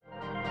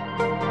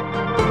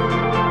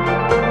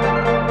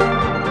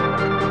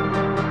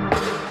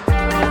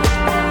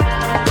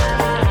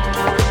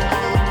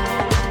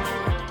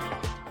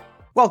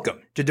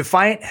Welcome to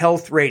Defiant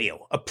Health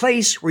Radio, a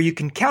place where you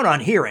can count on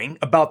hearing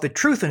about the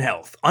truth in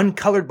health,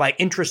 uncolored by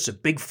interests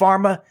of big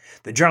pharma,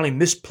 the generally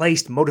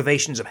misplaced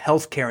motivations of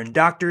healthcare and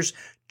doctors,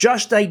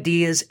 just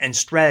ideas and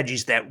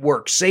strategies that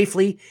work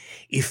safely,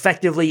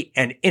 effectively,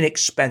 and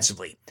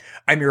inexpensively.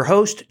 I'm your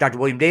host, Dr.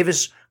 William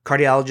Davis,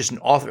 cardiologist and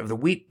author of the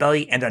Wheat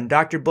Belly and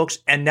Undoctored books,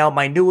 and now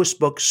my newest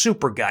book,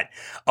 Super Gut,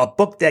 a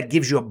book that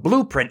gives you a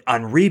blueprint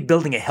on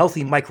rebuilding a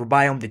healthy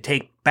microbiome to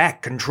take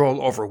back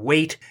control over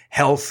weight,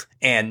 health,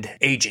 and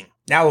aging.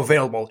 Now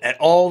available at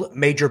all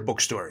major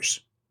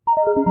bookstores.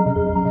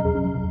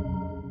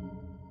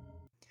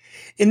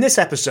 In this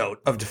episode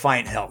of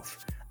Defiant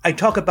Health, I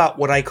talk about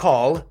what I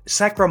call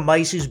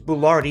Saccharomyces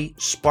boulardii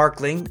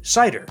sparkling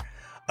cider,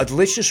 a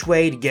delicious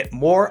way to get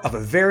more of a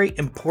very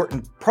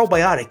important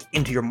probiotic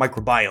into your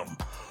microbiome,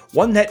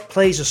 one that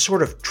plays a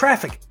sort of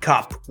traffic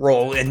cop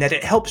role in that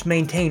it helps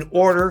maintain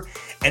order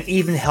and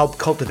even help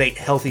cultivate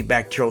healthy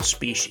bacterial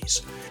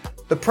species.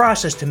 The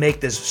process to make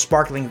this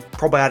sparkling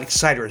probiotic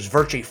cider is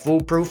virtually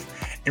foolproof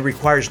and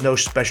requires no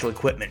special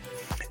equipment,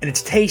 and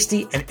it's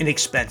tasty and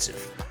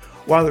inexpensive.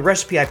 While the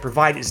recipe I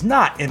provide is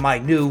not in my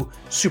new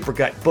Super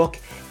Gut book,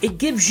 it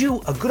gives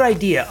you a good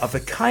idea of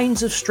the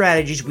kinds of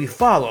strategies we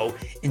follow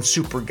in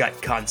Super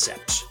Gut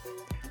Concepts.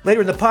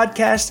 Later in the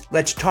podcast,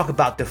 let's talk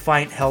about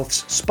Defiant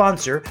Health's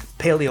sponsor,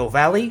 Paleo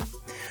Valley,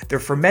 their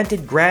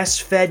fermented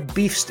grass-fed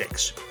beef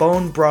sticks,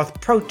 bone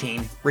broth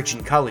protein rich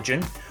in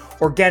collagen,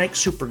 organic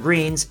super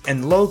greens,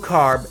 and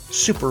low-carb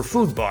super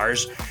food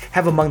bars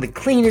have among the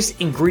cleanest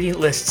ingredient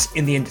lists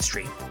in the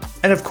industry.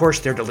 And of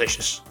course, they're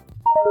delicious.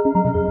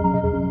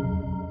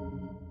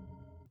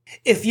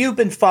 If you've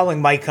been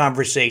following my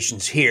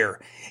conversations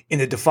here in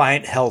the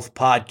Defiant Health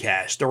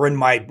podcast or in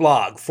my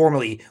blog,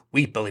 formerly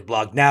Wheat Belly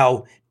blog,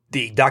 now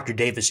the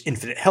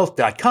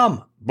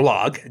drdavisinfinitehealth.com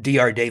blog,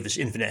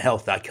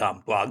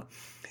 drdavisinfinitehealth.com blog,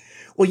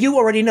 well, you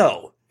already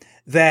know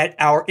that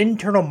our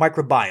internal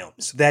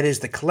microbiomes, that is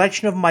the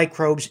collection of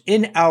microbes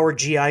in our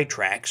GI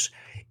tracts,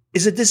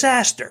 is a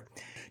disaster.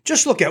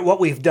 Just look at what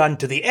we've done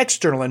to the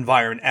external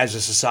environment as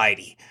a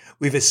society.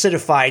 We've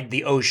acidified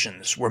the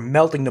oceans. We're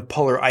melting the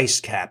polar ice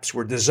caps.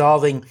 We're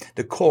dissolving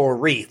the coral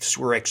reefs.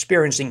 We're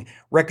experiencing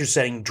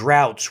record-setting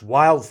droughts,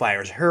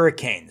 wildfires,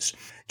 hurricanes.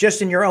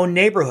 Just in your own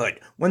neighborhood,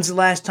 when's the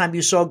last time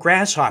you saw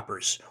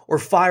grasshoppers or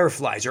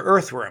fireflies or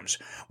earthworms?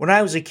 When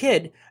I was a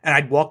kid and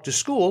I'd walk to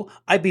school,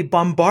 I'd be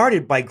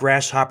bombarded by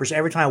grasshoppers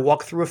every time I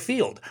walked through a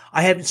field.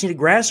 I haven't seen a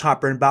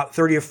grasshopper in about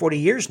 30 or 40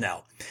 years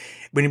now.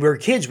 When we were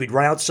kids, we'd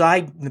run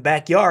outside in the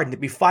backyard and there'd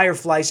be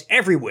fireflies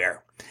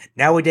everywhere.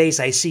 Nowadays,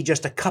 I see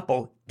just a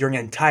couple during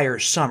an entire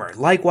summer.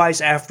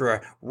 Likewise, after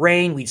a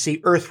rain, we'd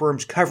see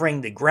earthworms covering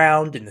the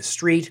ground and the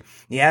street,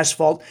 the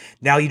asphalt.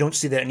 Now you don't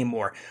see that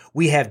anymore.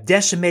 We have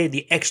decimated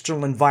the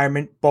external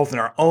environment, both in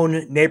our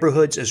own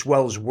neighborhoods as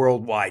well as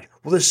worldwide.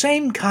 Well, the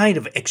same kind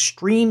of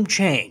extreme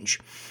change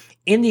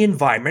in the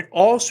environment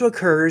also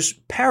occurs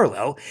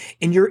parallel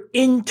in your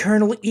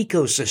internal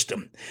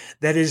ecosystem.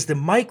 That is, the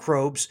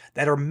microbes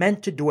that are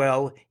meant to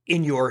dwell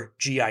in your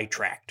GI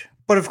tract.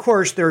 But of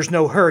course, there's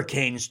no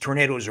hurricanes,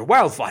 tornadoes, or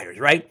wildfires,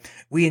 right?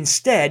 We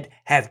instead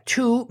have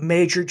two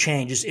major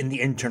changes in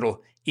the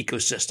internal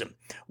ecosystem.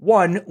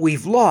 One,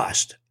 we've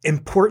lost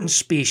important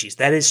species,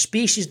 that is,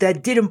 species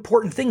that did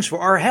important things for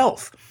our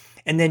health.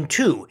 And then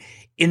two,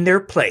 in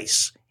their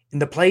place, in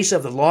the place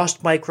of the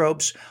lost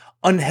microbes,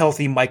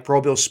 unhealthy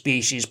microbial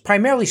species,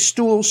 primarily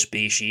stool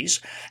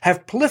species,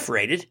 have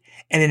proliferated,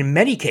 and in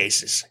many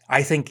cases,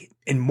 I think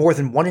in more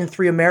than 1 in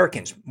 3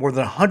 Americans, more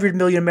than 100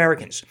 million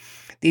Americans,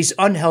 these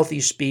unhealthy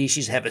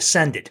species have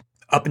ascended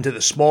up into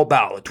the small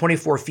bowel, the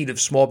 24 feet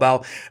of small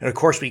bowel, and of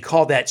course we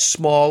call that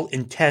small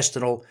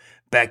intestinal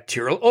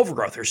bacterial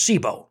overgrowth, or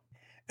SIBO.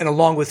 And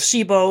along with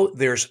SIBO,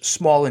 there's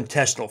small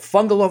intestinal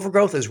fungal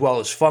overgrowth, as well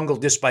as fungal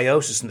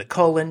dysbiosis in the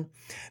colon.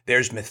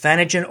 There's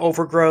methanogen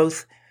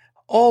overgrowth,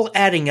 all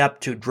adding up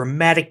to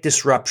dramatic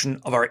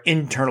disruption of our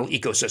internal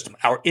ecosystem,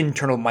 our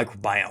internal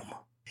microbiome.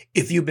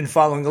 If you've been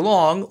following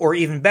along, or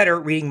even better,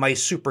 reading my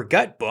Super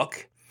Gut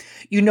book,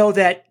 you know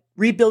that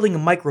rebuilding a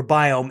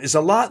microbiome is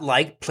a lot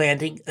like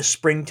planting a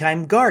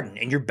springtime garden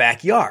in your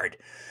backyard.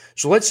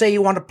 So let's say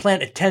you want to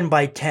plant a 10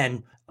 by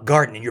 10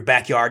 garden in your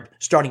backyard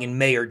starting in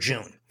May or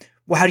June.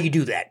 Well, how do you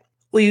do that?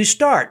 Well, you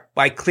start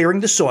by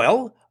clearing the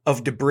soil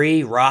of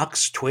debris,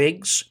 rocks,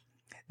 twigs.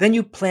 Then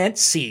you plant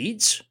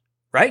seeds,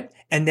 right?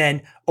 And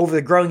then over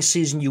the growing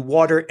season, you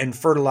water and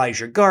fertilize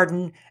your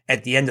garden.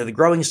 At the end of the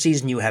growing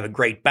season, you have a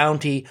great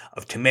bounty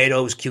of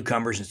tomatoes,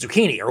 cucumbers, and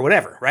zucchini, or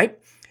whatever, right?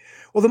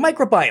 Well, the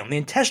microbiome, the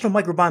intestinal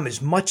microbiome,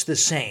 is much the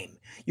same.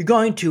 You're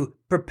going to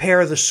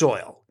prepare the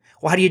soil.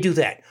 Well, how do you do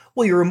that?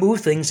 Well, you remove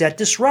things that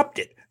disrupt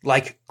it,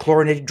 like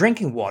chlorinated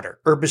drinking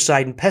water,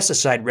 herbicide and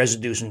pesticide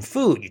residues in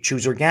food. You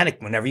choose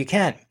organic whenever you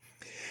can.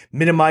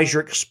 Minimize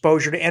your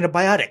exposure to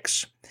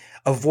antibiotics.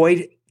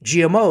 Avoid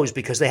GMOs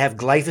because they have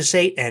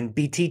glyphosate and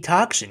Bt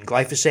toxin.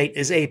 Glyphosate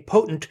is a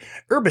potent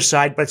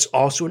herbicide, but it's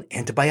also an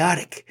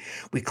antibiotic.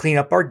 We clean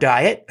up our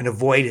diet and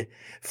avoid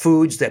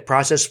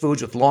processed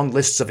foods with long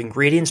lists of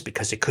ingredients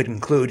because it could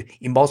include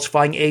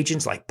emulsifying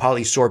agents like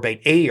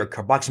polysorbate A or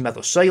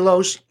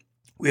carboxymethylcellulose.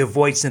 We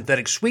avoid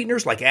synthetic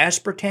sweeteners like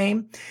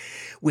aspartame.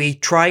 We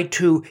try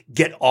to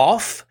get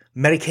off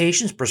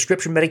medications,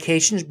 prescription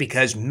medications,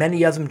 because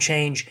many of them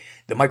change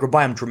the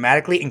microbiome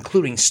dramatically,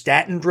 including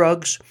statin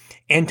drugs,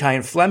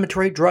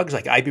 anti-inflammatory drugs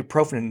like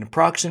ibuprofen and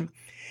naproxen,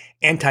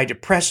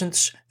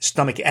 antidepressants,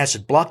 stomach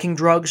acid blocking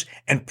drugs,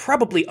 and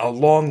probably a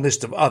long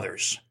list of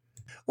others.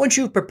 Once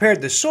you've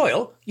prepared the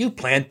soil, you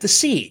plant the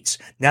seeds.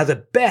 Now, the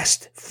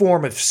best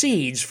form of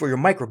seeds for your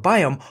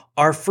microbiome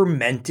are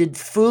fermented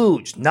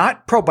foods,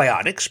 not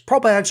probiotics.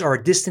 Probiotics are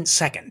a distant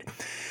second.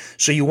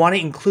 So you want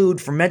to include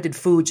fermented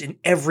foods in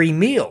every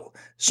meal,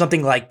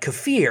 something like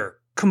kefir,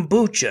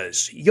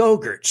 kombuchas,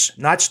 yogurts,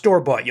 not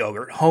store-bought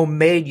yogurt,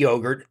 homemade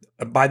yogurt,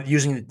 by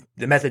using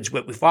the methods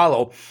that we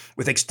follow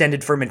with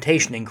extended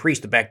fermentation to increase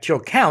the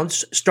bacterial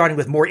counts, starting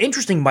with more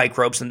interesting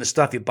microbes than the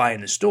stuff you buy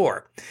in the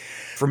store.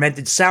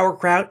 Fermented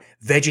sauerkraut,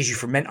 veggies you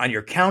ferment on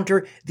your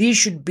counter, these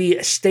should be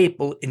a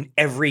staple in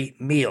every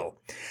meal.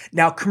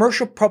 Now,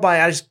 commercial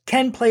probiotics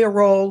can play a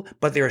role,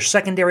 but they're a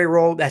secondary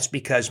role. That's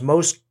because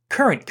most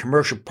current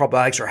commercial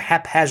probiotics are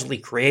haphazardly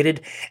created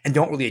and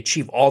don't really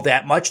achieve all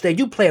that much. They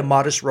do play a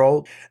modest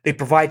role. They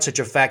provide such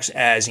effects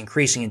as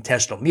increasing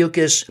intestinal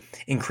mucus,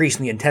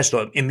 increasing the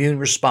intestinal immune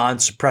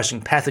response,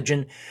 suppressing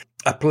pathogen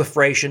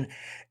proliferation.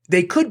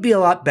 They could be a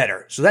lot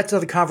better. So that's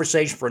another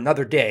conversation for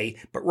another day.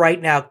 But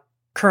right now,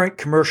 current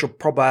commercial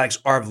probiotics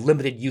are of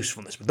limited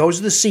usefulness. But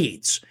those are the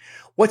seeds.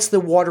 What's the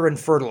water and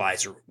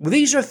fertilizer? Well,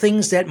 these are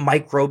things that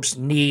microbes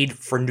need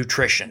for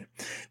nutrition.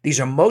 These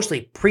are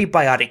mostly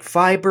prebiotic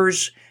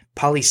fibers,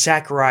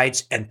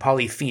 polysaccharides, and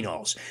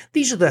polyphenols.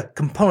 These are the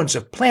components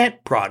of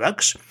plant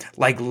products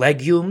like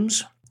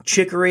legumes,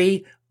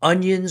 chicory,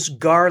 onions,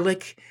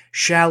 garlic,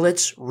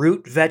 shallots,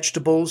 root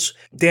vegetables,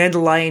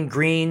 dandelion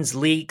greens,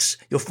 leeks.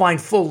 You'll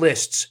find full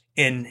lists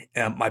in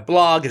my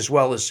blog as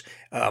well as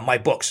my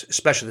books,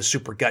 especially the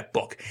Super Gut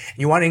book. And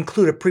you want to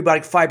include a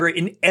prebiotic fiber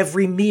in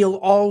every meal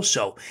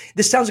also.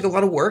 This sounds like a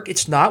lot of work.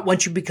 It's not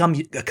once you become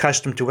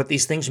accustomed to what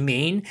these things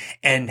mean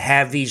and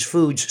have these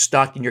foods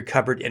stocked in your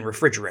cupboard and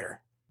refrigerator.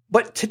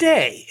 But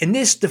today, in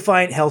this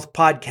Defiant Health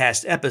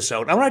podcast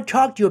episode, I want to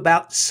talk to you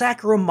about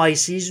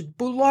Saccharomyces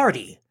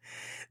boulardii.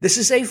 This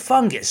is a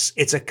fungus.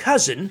 It's a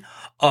cousin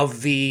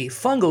of the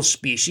fungal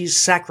species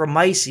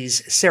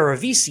Saccharomyces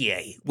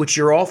cerevisiae, which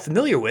you're all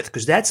familiar with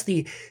because that's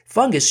the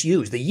fungus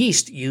used, the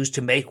yeast used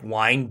to make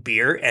wine,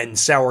 beer, and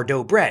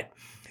sourdough bread.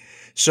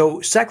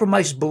 So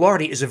Saccharomyces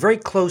boulardii is a very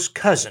close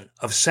cousin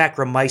of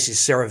Saccharomyces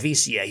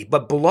cerevisiae,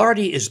 but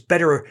boulardii is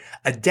better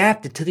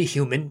adapted to the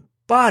human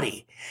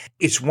body.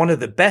 It's one of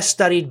the best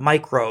studied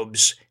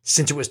microbes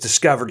since it was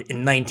discovered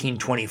in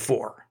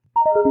 1924.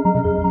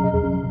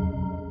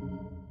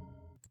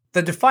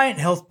 The Defiant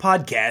Health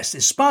podcast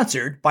is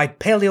sponsored by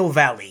Paleo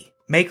Valley,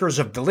 makers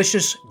of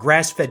delicious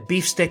grass-fed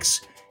beef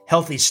sticks,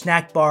 healthy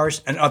snack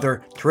bars, and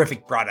other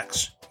terrific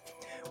products.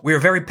 We are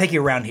very picky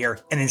around here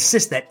and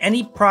insist that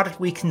any product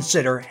we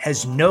consider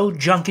has no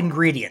junk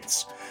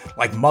ingredients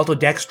like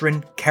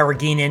maltodextrin,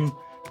 carrageenan,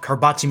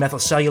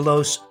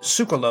 carboxymethylcellulose,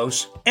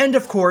 sucralose, and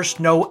of course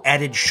no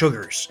added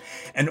sugars.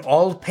 And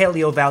all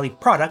Paleo Valley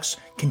products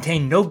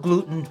contain no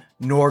gluten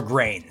nor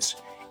grains.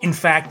 In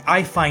fact,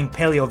 I find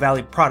Paleo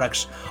Valley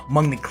products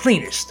among the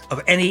cleanest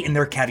of any in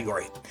their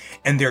category,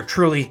 and they're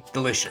truly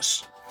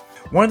delicious.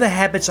 One of the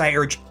habits I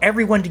urge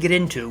everyone to get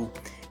into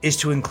is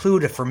to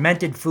include a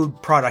fermented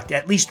food product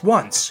at least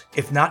once,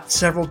 if not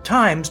several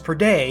times per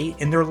day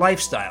in their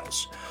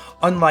lifestyles.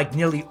 Unlike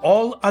nearly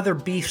all other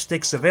beef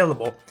sticks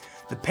available,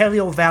 the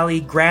Paleo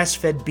Valley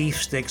grass-fed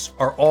beef sticks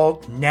are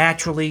all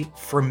naturally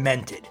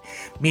fermented,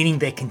 meaning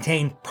they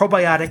contain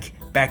probiotic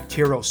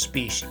bacterial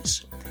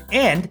species.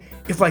 And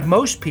if, like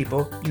most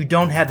people, you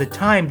don't have the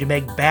time to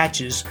make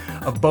batches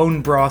of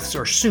bone broths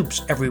or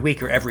soups every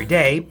week or every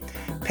day,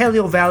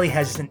 Paleo Valley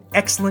has an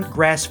excellent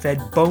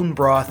grass-fed bone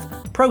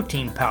broth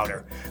protein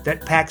powder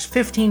that packs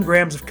 15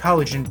 grams of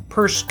collagen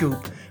per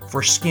scoop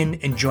for skin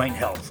and joint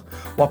health,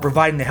 while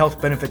providing the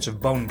health benefits of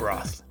bone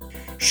broth.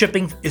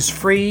 Shipping is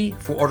free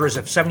for orders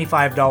of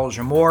 $75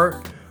 or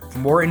more. For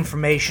more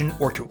information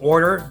or to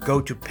order, go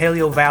to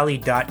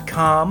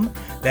paleovalley.com.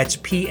 That's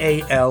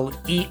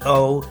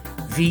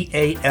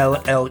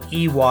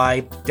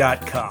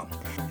PALEOVALLEY.com.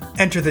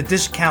 Enter the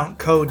discount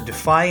code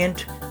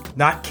DEFIANT,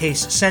 not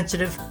case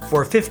sensitive,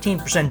 for a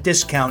 15%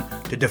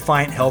 discount to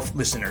Defiant Health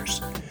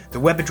listeners. The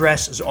web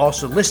address is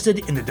also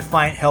listed in the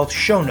Defiant Health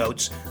show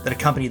notes that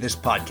accompany this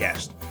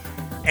podcast.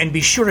 And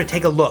be sure to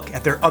take a look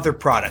at their other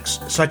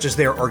products, such as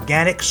their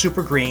organic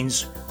super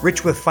greens,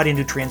 rich with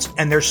phytonutrients,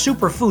 and their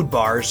super food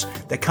bars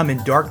that come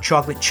in dark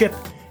chocolate chip,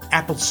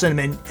 apple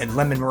cinnamon, and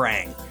lemon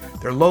meringue.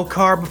 They're low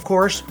carb, of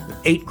course, with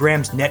 8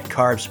 grams net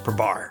carbs per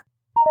bar.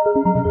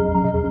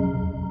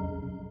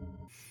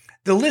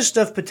 The list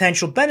of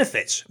potential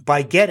benefits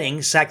by getting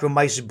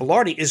Saccharomyces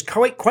boulardii is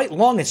quite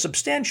long and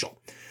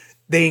substantial.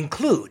 They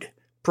include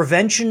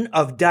prevention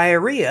of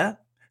diarrhea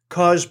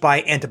caused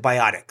by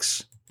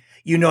antibiotics.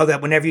 You know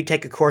that whenever you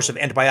take a course of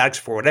antibiotics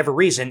for whatever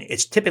reason,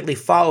 it's typically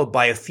followed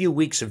by a few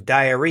weeks of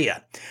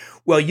diarrhea.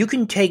 Well, you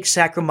can take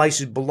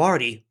Saccharomyces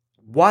boulardii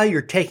while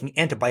you're taking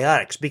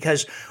antibiotics,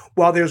 because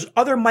while there's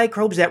other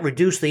microbes that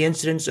reduce the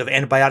incidence of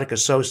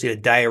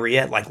antibiotic-associated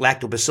diarrhea, like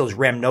Lactobacillus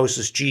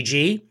rhamnosus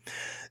GG,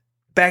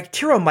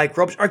 bacterial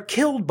microbes are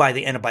killed by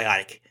the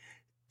antibiotic.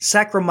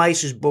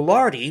 Saccharomyces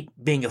boulardii,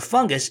 being a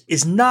fungus,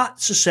 is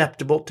not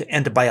susceptible to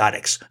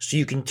antibiotics, so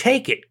you can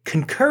take it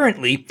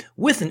concurrently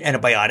with an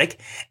antibiotic,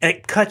 and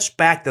it cuts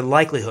back the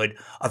likelihood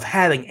of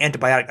having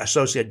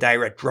antibiotic-associated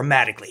diarrhea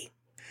dramatically.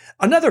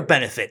 Another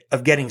benefit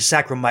of getting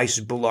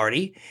Saccharomyces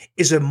boulardii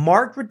is a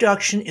marked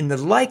reduction in the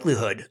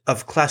likelihood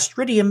of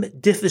Clostridium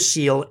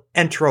difficile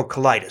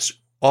enterocolitis,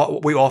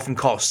 what we often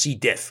call C.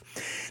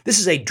 diff. This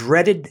is a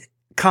dreaded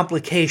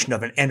complication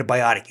of an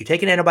antibiotic. You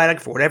take an antibiotic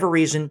for whatever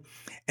reason,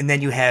 and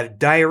then you have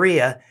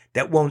diarrhea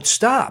that won't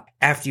stop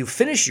after you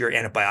finish your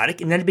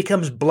antibiotic, and then it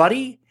becomes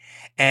bloody,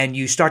 and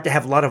you start to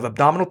have a lot of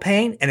abdominal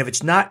pain, and if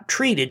it's not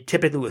treated,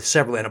 typically with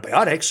several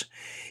antibiotics,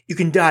 you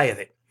can die of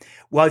it.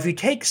 Well, if you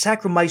take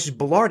Saccharomyces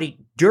boulardii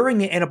during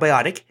the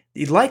antibiotic,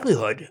 the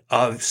likelihood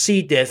of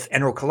C. diff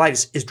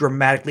enterocolitis is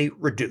dramatically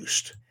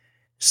reduced.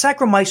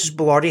 Saccharomyces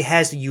boulardii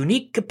has the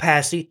unique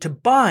capacity to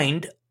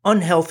bind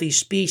unhealthy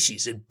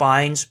species. It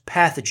binds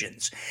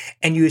pathogens,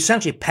 and you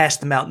essentially pass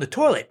them out in the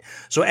toilet.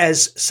 So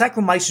as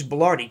Saccharomyces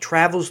boulardii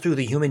travels through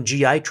the human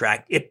GI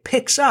tract, it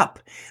picks up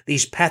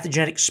these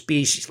pathogenic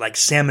species like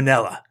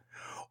Salmonella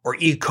or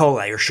E.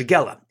 coli or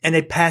Shigella, and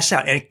they pass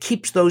out, and it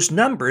keeps those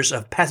numbers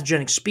of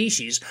pathogenic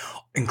species,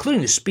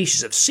 including the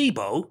species of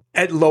SIBO,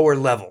 at lower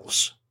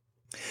levels.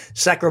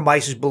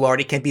 Saccharomyces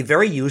boulardii can be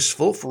very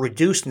useful for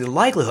reducing the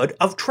likelihood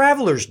of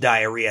traveler's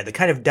diarrhea, the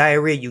kind of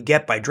diarrhea you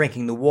get by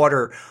drinking the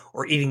water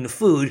or eating the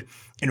food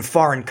in a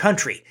foreign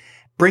country.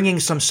 Bringing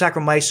some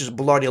Saccharomyces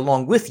boulardii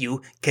along with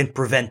you can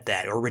prevent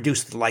that or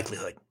reduce the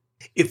likelihood.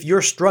 If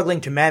you're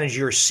struggling to manage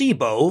your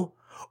SIBO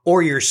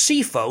or your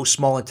SIFO,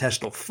 small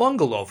intestinal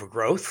fungal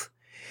overgrowth,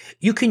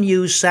 you can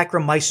use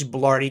Saccharomyces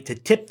boulardii to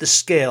tip the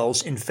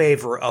scales in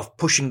favor of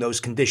pushing those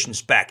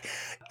conditions back.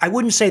 I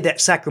wouldn't say that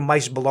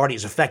Saccharomyces boulardii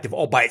is effective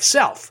all by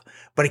itself,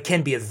 but it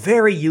can be a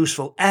very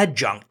useful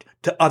adjunct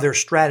to other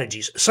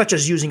strategies, such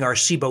as using our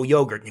SIBO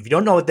yogurt. And if you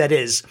don't know what that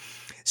is,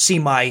 see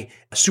my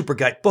Super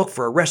Gut book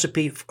for a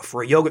recipe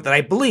for a yogurt that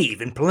I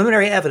believe, in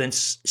preliminary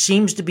evidence,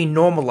 seems to be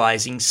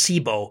normalizing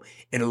SIBO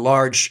in a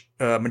large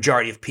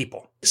majority of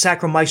people.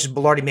 Saccharomyces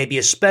boulardii may be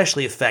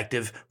especially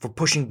effective for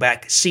pushing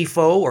back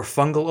SIFO or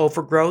fungal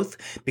overgrowth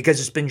because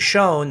it's been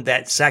shown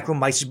that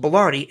Saccharomyces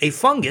boulardii, a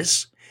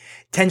fungus,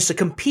 tends to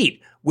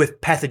compete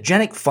with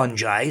pathogenic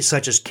fungi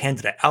such as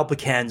Candida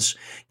albicans,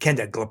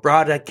 Candida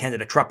glabrata,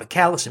 Candida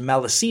tropicalis, and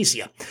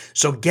Malassezia.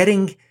 So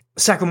getting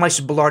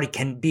Saccharomyces boulardii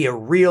can be a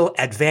real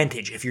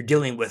advantage if you're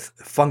dealing with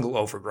fungal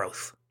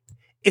overgrowth.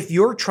 If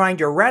you're trying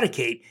to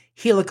eradicate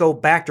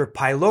Helicobacter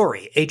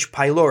pylori, H.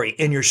 pylori,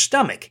 in your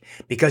stomach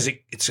because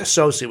it's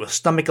associated with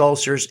stomach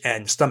ulcers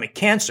and stomach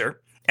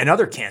cancer and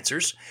other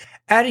cancers,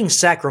 adding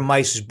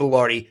Saccharomyces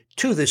boulardii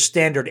to the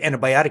standard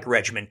antibiotic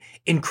regimen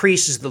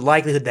increases the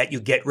likelihood that you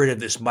get rid of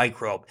this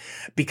microbe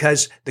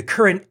because the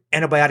current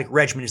antibiotic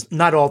regimen is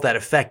not all that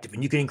effective,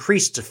 and you can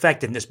increase its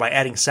effectiveness by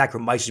adding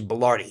Saccharomyces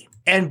boulardii.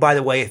 And by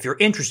the way, if you're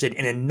interested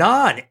in a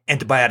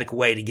non-antibiotic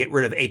way to get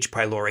rid of H.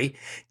 pylori,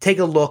 take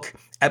a look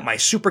at my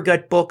Super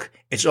Gut book.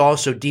 It's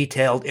also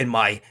detailed in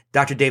my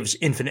Dr. Davis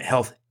Infinite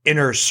Health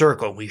Inner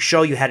Circle. We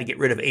show you how to get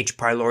rid of H.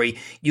 pylori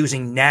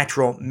using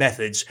natural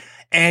methods,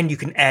 and you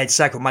can add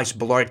Saccharomyces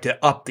boulardii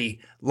to up the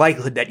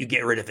likelihood that you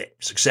get rid of it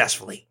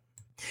successfully.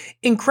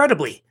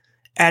 Incredibly,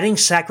 adding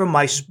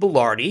Saccharomyces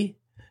boulardii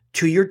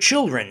to your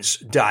children's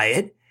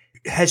diet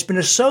has been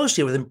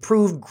associated with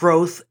improved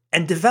growth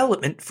and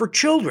development for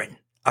children,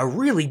 a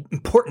really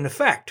important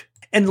effect.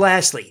 And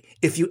lastly,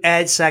 if you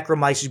add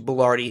Saccharomyces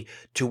boulardii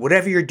to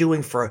whatever you're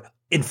doing for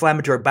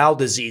inflammatory bowel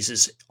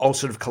diseases,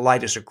 ulcerative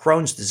colitis or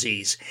Crohn's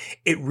disease,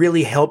 it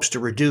really helps to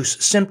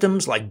reduce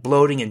symptoms like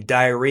bloating and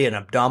diarrhea and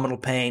abdominal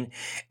pain,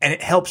 and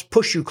it helps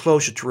push you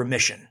closer to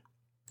remission.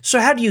 So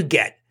how do you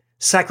get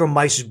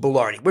Saccharomyces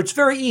boulardii? Well, it's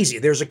very easy.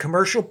 There's a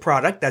commercial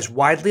product that's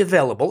widely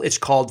available. It's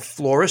called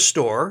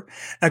Florastor.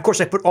 And of course,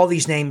 I put all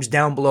these names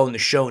down below in the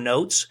show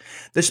notes.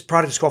 This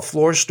product is called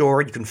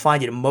Florastor. You can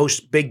find it in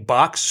most big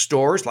box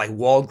stores like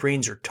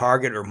Walgreens or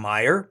Target or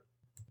Meijer.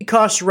 It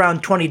costs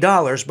around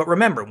 $20, but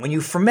remember, when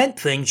you ferment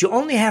things, you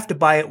only have to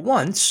buy it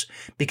once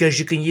because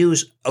you can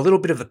use a little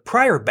bit of the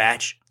prior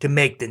batch to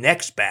make the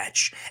next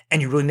batch,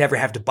 and you really never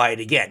have to buy it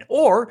again.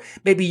 Or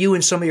maybe you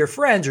and some of your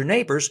friends or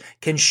neighbors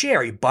can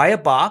share. You buy a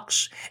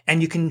box,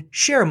 and you can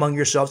share among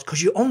yourselves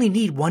because you only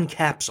need one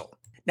capsule.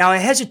 Now, I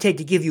hesitate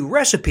to give you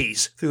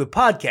recipes through the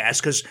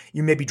podcast because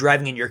you may be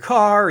driving in your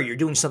car or you're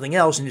doing something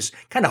else, and it's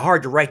kind of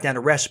hard to write down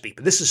a recipe.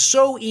 But this is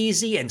so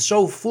easy and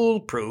so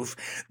foolproof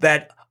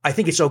that I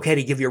think it's okay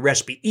to give you a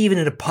recipe, even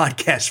in a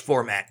podcast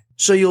format.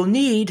 So you'll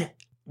need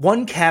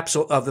 1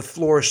 capsule of the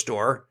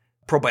Florastor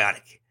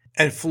probiotic.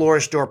 And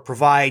Florastor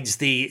provides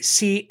the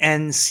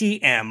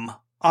CNCM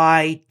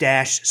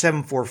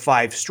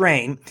I-745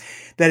 strain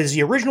that is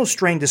the original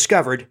strain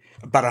discovered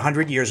about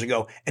 100 years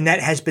ago, and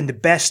that has been the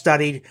best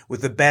studied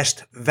with the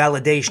best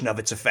validation of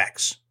its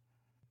effects.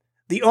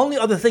 The only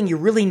other thing you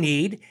really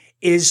need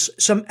is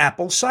some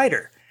apple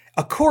cider.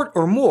 A quart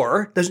or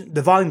more,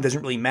 the volume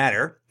doesn't really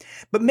matter,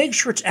 but make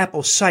sure it's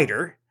apple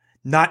cider,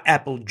 not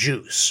apple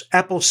juice.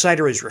 Apple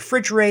cider is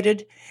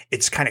refrigerated.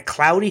 It's kind of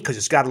cloudy because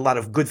it's got a lot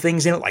of good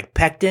things in it, like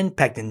pectin.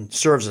 Pectin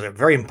serves as a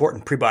very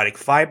important prebiotic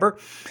fiber.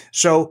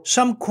 So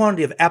some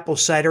quantity of apple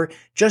cider,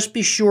 just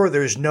be sure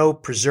there's no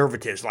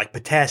preservatives like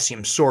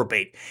potassium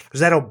sorbate,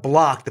 because that'll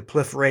block the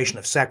proliferation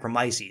of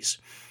Saccharomyces.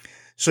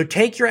 So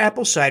take your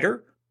apple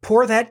cider,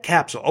 pour that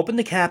capsule, open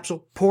the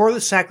capsule, pour the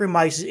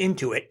Saccharomyces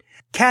into it,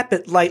 cap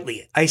it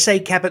lightly. I say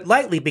cap it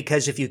lightly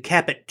because if you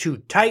cap it too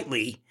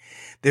tightly,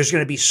 there's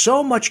going to be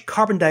so much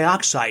carbon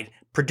dioxide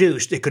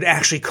produced, it could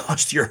actually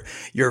cause your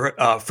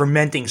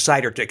fermenting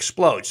cider to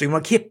explode. So you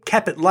want to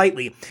cap it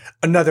lightly.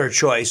 Another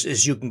choice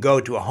is you can go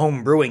to a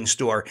home brewing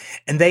store,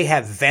 and they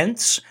have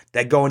vents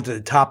that go into the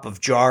top of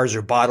jars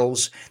or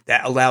bottles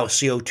that allow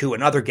CO2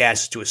 and other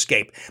gases to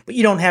escape. But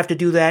you don't have to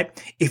do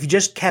that if you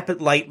just cap it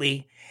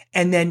lightly.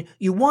 And then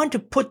you want to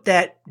put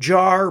that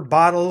jar,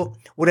 bottle,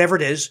 whatever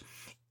it is,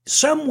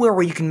 somewhere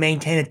where you can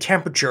maintain a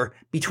temperature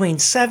between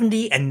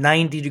 70 and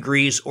 90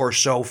 degrees or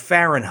so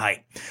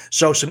Fahrenheit.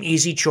 So some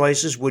easy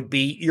choices would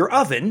be your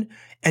oven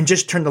and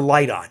just turn the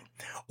light on.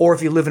 Or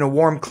if you live in a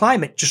warm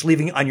climate, just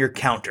leaving it on your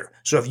counter.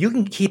 So if you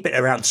can keep it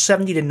around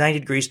 70 to 90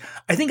 degrees,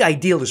 I think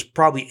ideal is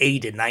probably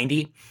 80 to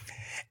 90.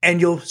 And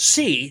you'll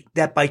see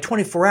that by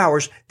 24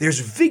 hours,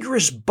 there's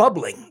vigorous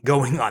bubbling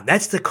going on.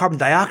 That's the carbon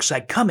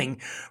dioxide coming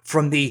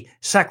from the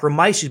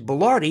Saccharomyces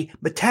boulardii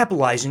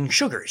metabolizing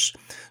sugars.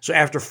 So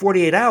after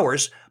 48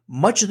 hours,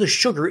 much of the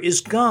sugar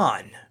is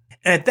gone.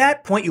 And at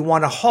that point, you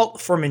want to halt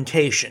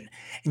fermentation.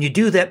 And you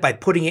do that by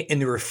putting it in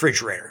the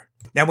refrigerator.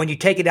 Now, when you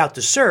take it out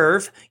to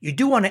serve, you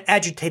do want to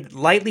agitate it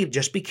lightly,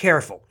 just be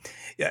careful.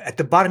 At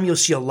the bottom, you'll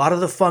see a lot of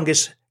the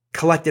fungus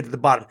collected at the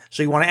bottom.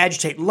 So you want to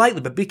agitate lightly,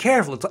 but be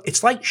careful.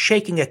 It's like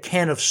shaking a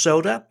can of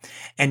soda,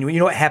 and you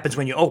know what happens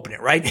when you open it,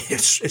 right?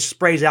 It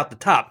sprays out the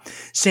top.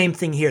 Same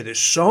thing here. There's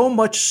so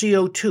much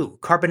CO2,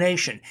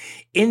 carbonation,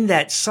 in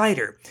that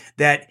cider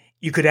that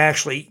you could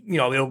actually,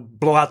 it'll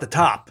blow out the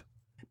top.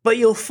 But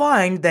you'll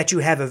find that you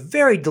have a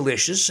very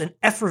delicious and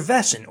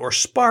effervescent or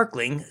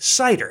sparkling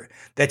cider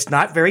that's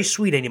not very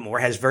sweet anymore,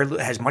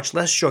 has much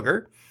less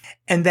sugar,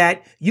 and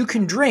that you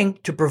can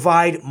drink to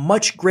provide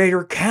much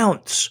greater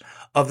counts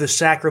of the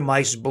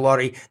Saccharomyces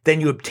boulardii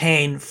than you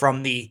obtain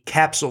from the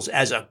capsules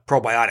as a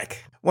probiotic.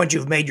 Once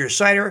you've made your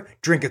cider,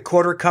 drink a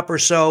quarter cup or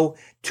so,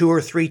 2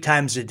 or 3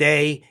 times a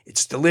day.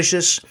 It's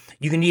delicious.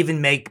 You can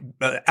even make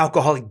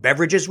alcoholic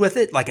beverages with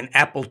it, like an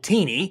apple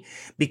teeny,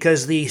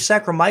 because the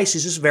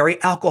Saccharomyces is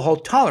very alcohol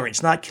tolerant.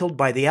 It's not killed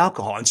by the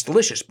alcohol. It's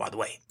delicious, by the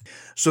way.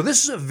 So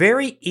this is a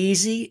very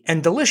easy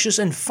and delicious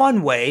and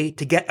fun way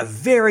to get a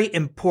very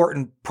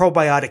important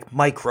probiotic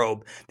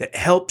microbe that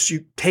helps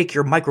you take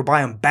your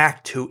microbiome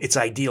back to its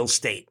ideal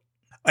state.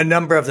 A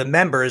number of the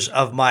members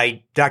of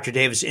my Dr.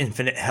 Davis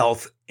Infinite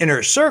Health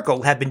Inner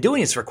Circle have been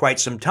doing this for quite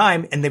some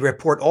time, and they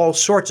report all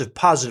sorts of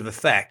positive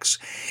effects,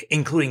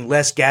 including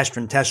less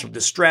gastrointestinal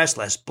distress,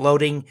 less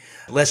bloating,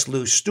 less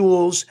loose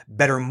stools,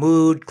 better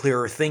mood,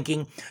 clearer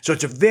thinking. So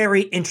it's a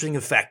very interesting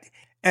effect.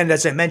 And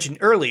as I mentioned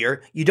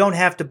earlier, you don't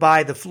have to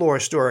buy the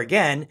Florastor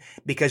again,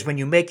 because when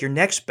you make your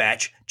next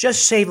batch,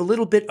 just save a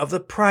little bit of the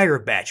prior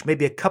batch,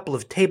 maybe a couple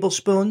of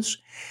tablespoons,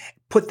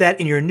 put that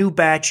in your new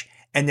batch,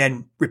 and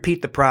then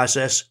repeat the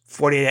process.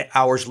 48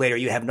 hours later,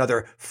 you have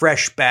another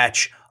fresh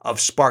batch of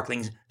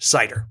sparkling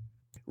cider,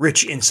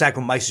 rich in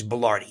Saccharomyces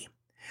boulardii.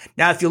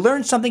 Now, if you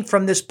learned something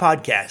from this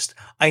podcast,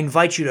 I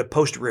invite you to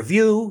post a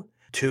review,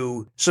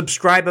 to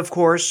subscribe, of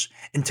course,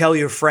 and tell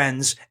your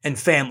friends and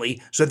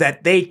family so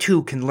that they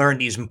too can learn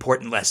these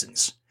important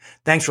lessons.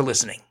 Thanks for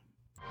listening.